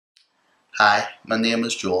Hi, my name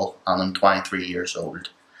is Joel and I'm 23 years old.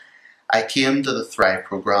 I came to the Thrive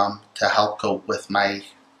programme to help cope with my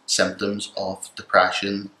symptoms of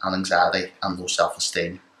depression and anxiety and low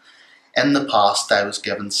self-esteem. In the past I was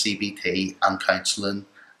given CBT and counselling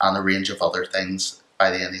and a range of other things by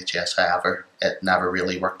the NHS, however it never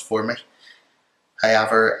really worked for me.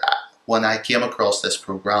 However, when I came across this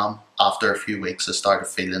programme, after a few weeks I started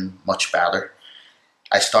feeling much better.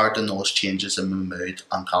 I started to notice changes in my mood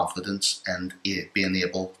and confidence and being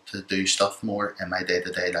able to do stuff more in my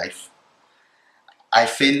day-to-day life. I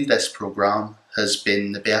feel this programme has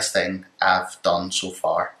been the best thing I've done so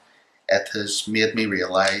far. It has made me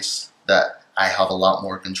realise that I have a lot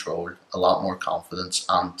more control, a lot more confidence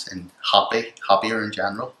and happier in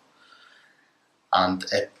general. And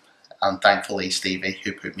thankfully Stevie,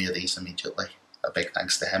 who put me at ease immediately. A big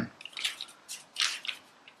thanks to him.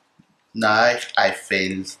 Now I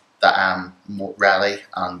feel that I'm more ready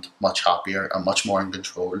and much happier and much more in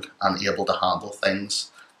control and able to handle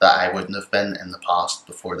things that I wouldn't have been in the past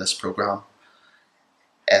before this programme.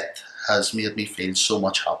 It has made me feel so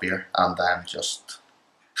much happier and I just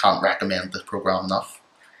can't recommend this programme enough.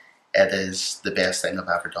 It is the best thing I've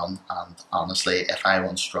ever done, and honestly if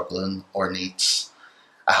anyone's struggling or needs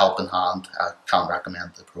a helping hand, I can't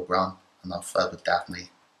recommend the programme enough. I would definitely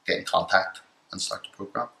get in contact and start the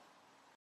programme.